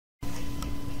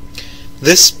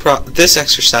This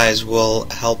exercise will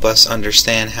help us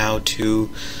understand how to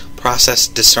process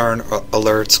Discern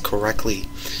alerts correctly.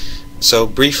 So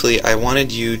briefly, I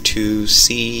wanted you to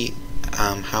see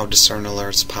how Discern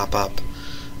alerts pop up.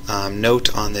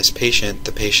 Note on this patient,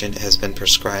 the patient has been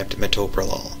prescribed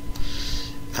metoprolol.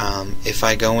 If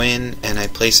I go in and I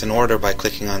place an order by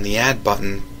clicking on the Add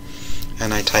button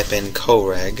and I type in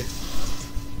CoReg,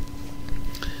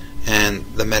 and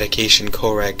the medication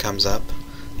CoReg comes up,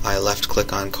 I left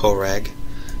click on CoReg,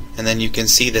 and then you can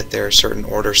see that there are certain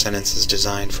order sentences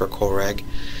designed for CoReg.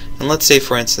 And let's say,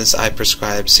 for instance, I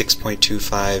prescribe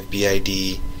 6.25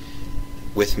 BID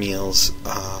with meals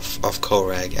of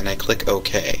CoReg, and I click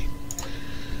OK.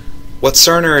 What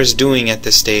Cerner is doing at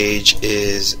this stage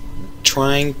is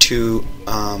trying to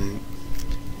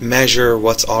measure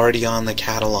what's already on the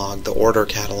catalog, the order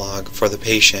catalog for the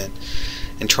patient,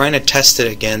 and trying to test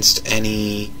it against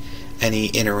any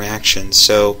interaction.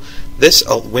 So this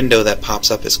window that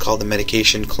pops up is called the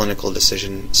Medication Clinical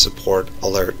Decision Support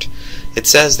Alert. It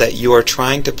says that you are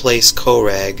trying to place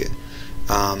CoReg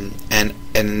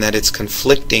and that it's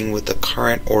conflicting with the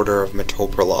current order of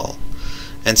metoprolol.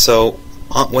 And so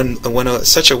when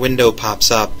such a window pops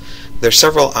up, there are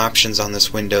several options on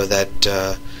this window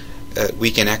that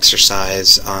we can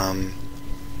exercise, and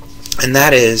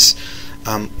that is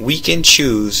we can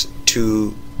choose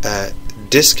to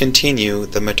discontinue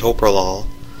the metoprolol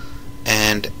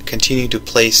and continue to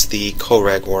place the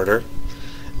CoReg order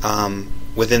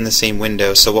within the same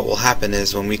window. So what will happen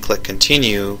is when we click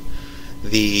continue,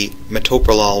 the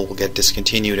metoprolol will get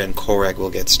discontinued and CoReg will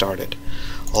get started.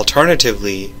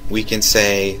 Alternatively, we can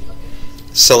say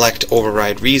select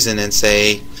override reason and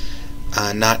say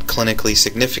not clinically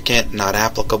significant, not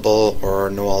applicable, or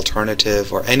no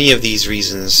alternative, or any of these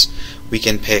reasons we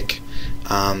can pick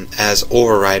as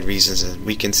override reasons. And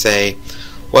we can say,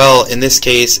 well, in this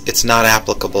case it's not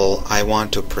applicable, I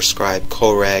want to prescribe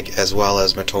CoReg as well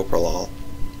as metoprolol.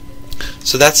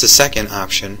 So that's the second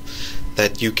option,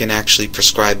 that you can actually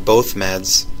prescribe both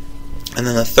meds. And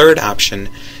then the third option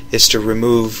is to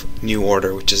remove new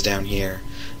order, which is down here.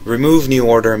 Remove new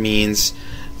order means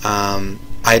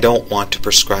I don't want to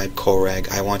prescribe CoReg,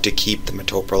 I want to keep the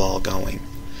metoprolol going.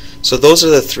 So those are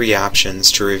the three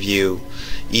options to review.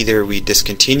 Either we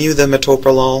discontinue the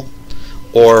metoprolol,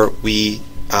 or we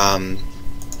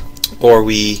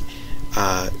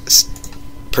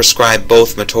prescribe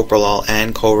both metoprolol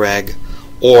and CoReg,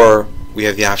 or we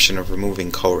have the option of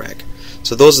removing CoReg.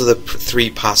 So those are the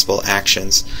three possible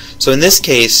actions. So in this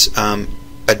case, a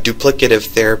duplicative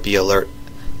therapy alert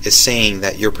is saying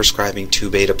that you're prescribing 2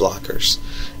 beta blockers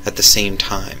at the same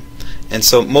time. And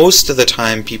so most of the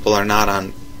time people are not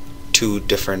on 2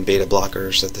 different beta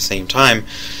blockers at the same time.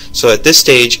 So at this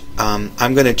stage, I'm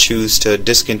going to choose to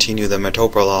discontinue the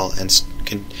metoprolol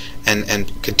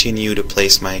and continue to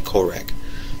place my CoReg.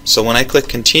 So when I click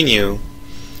continue,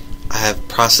 I have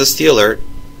processed the alert,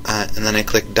 and then I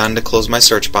click done to close my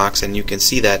search box, and you can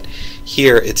see that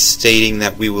here it's stating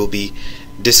that we will be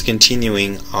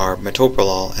discontinuing our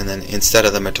metoprolol, and then instead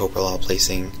of the metoprolol,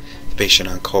 placing the patient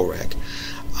on CoReg.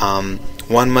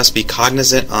 One must be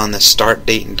cognizant on the start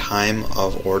date and time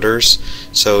of orders.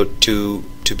 So to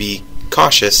be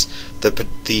cautious,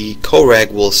 the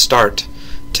CoReg will start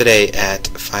today at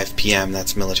 5 p.m.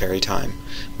 That's military time.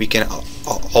 We can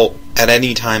at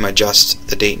any time adjust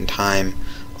the date and time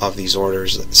of these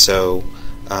orders so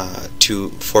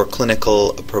for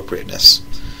clinical appropriateness.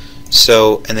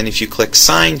 So, and then if you click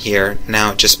sign here,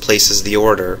 now it just places the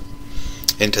order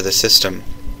into the system.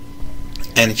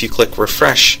 And if you click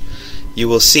refresh, you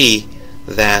will see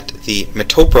that the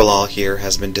metoprolol here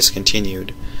has been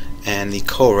discontinued and the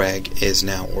CoReg is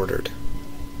now ordered.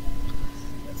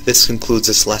 This concludes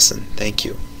this lesson. Thank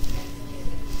you.